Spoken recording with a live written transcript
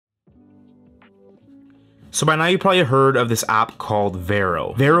So by now you probably heard of this app called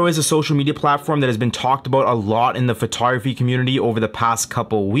Vero. Vero is a social media platform that has been talked about a lot in the photography community over the past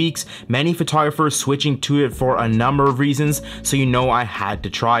couple weeks. Many photographers switching to it for a number of reasons, so you know I had to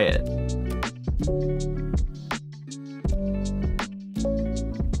try it.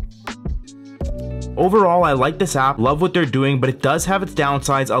 Overall, I like this app, love what they're doing, but it does have its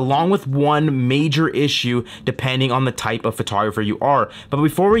downsides along with one major issue depending on the type of photographer you are. But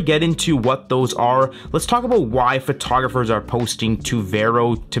before we get into what those are, let's talk about why photographers are posting to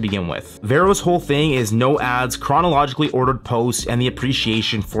Vero to begin with. Vero's whole thing is no ads, chronologically ordered posts, and the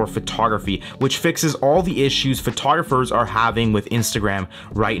appreciation for photography, which fixes all the issues photographers are having with Instagram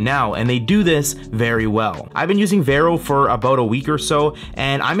right now, and they do this very well. I've been using Vero for about a week or so,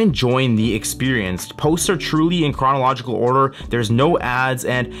 and I'm enjoying the experience. Posts are truly in chronological order, there's no ads,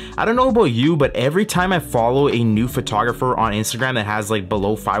 and I don't know about you, but every time I follow a new photographer on Instagram that has like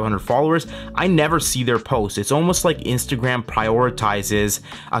below 500 followers, I never see their posts. It's almost like Instagram prioritizes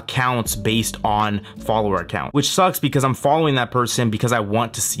accounts based on follower account, which sucks because I'm following that person because I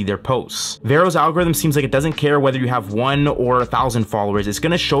want to see their posts. Vero's algorithm seems like it doesn't care whether you have 1 or 1,000 followers. It's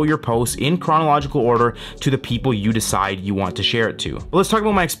going to show your posts in chronological order to the people you decide you want to share it to. But let's talk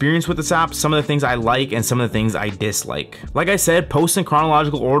about my experience with this app, some of the things I like and some of the things I dislike. Like I said, posts in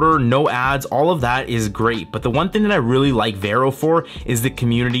chronological order, no ads, all of that is great, but the one thing that I really like Vero for is the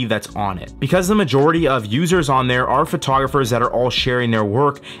community that's on it. Because the majority of users on there are photographers that are all sharing their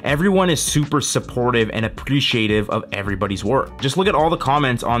work, everyone is super supportive and appreciative of everybody's work. Just look at all the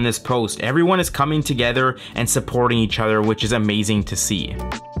comments on this post. Everyone is coming together and supporting each other, which is amazing to see.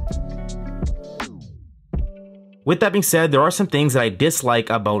 With that being said, there are some things that I dislike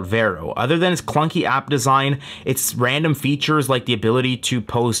about Vero. Other than its clunky app design, its random features like the ability to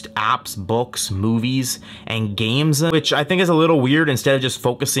post apps, books, movies, and games, which I think is a little weird instead of just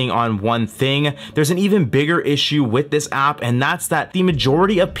focusing on one thing. There's an even bigger issue with this app, and that's that the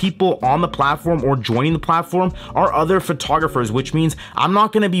majority of people on the platform or joining the platform are other photographers, which means I'm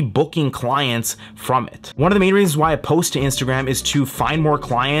not going to be booking clients from it. One of the main reasons why I post to Instagram is to find more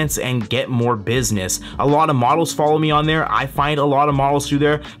clients and get more business. A lot of models follow me on there. I find a lot of models through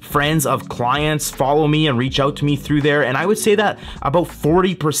there. Friends of clients follow me and reach out to me through there, and I would say that about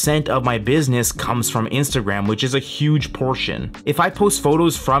 40% of my business comes from Instagram, which is a huge portion. If I post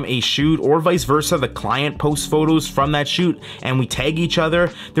photos from a shoot or vice versa, the client posts photos from that shoot and we tag each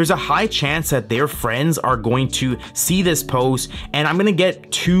other, there's a high chance that their friends are going to see this post and I'm gonna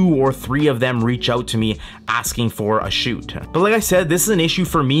get 2 or 3 of them reach out to me asking for a shoot. But like I said, this is an issue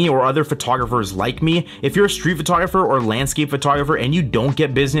for me or other photographers like me. If you're a street photographer or landscape photographer and you don't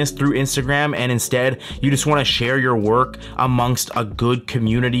get business through Instagram and instead you just want to share your work amongst a good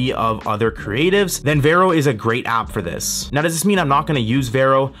community of other creatives, then Vero is a great app for this. Now, does this mean I'm not going to use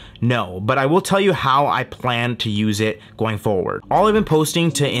Vero? No, but I will tell you how I plan to use it going forward. All I've been posting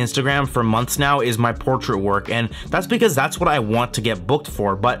to Instagram for months now is my portrait work, and that's because that's what I want to get booked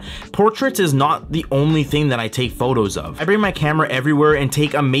for, but portraits is not the only thing that I take photos of. I bring my camera everywhere and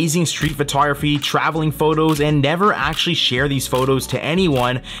take amazing street photography, traveling photos, and never actually share these photos to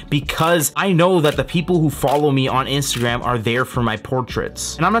anyone because I know that the people who follow me on Instagram are there for my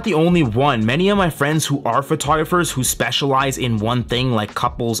portraits. And I'm not the only one. Many of my friends who are photographers who specialize in one thing like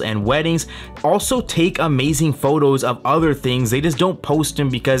couples and weddings also take amazing photos of other things. They just don't post them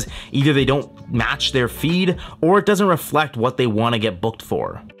because either they don't match their feed or it doesn't reflect what they want to get booked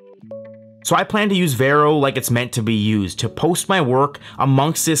for. So I plan to use Vero like it's meant to be used, to post my work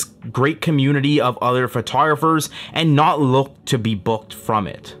amongst this great community of other photographers and not look to be booked from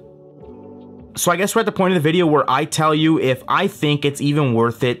it. So I guess we're at the point of the video where I tell you if I think it's even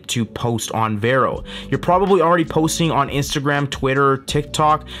worth it to post on Vero. You're probably already posting on Instagram, Twitter,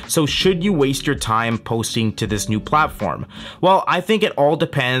 TikTok, so should you waste your time posting to this new platform? Well, I think it all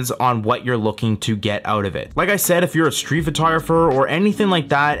depends on what you're looking to get out of it. Like I said, if you're a street photographer or anything like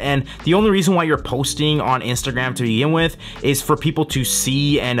that, and the only reason why you're posting on Instagram to begin with is for people to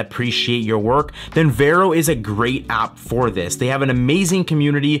see and appreciate your work, then Vero is a great app for this. They have an amazing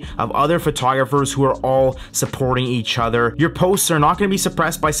community of other photographers who are all supporting each other. Your posts are not going to be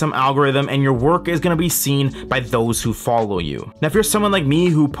suppressed by some algorithm and your work is going to be seen by those who follow you. Now, if you're someone like me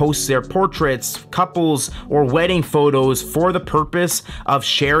who posts their portraits, couples, or wedding photos for the purpose of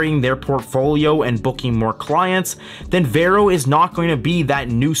sharing their portfolio and booking more clients, then Vero is not going to be that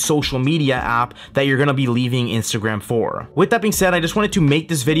new social media app that you're going to be leaving Instagram for. With that being said, I just wanted to make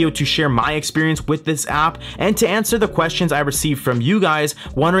this video to share my experience with this app and to answer the questions I received from you guys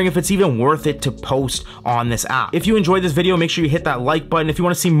wondering if it's even worth it it to post on this app. If you enjoyed this video, make sure you hit that like button. If you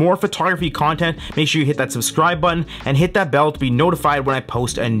want to see more photography content, make sure you hit that subscribe button and hit that bell to be notified when I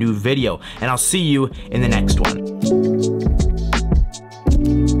post a new video. And I'll see you in the next one.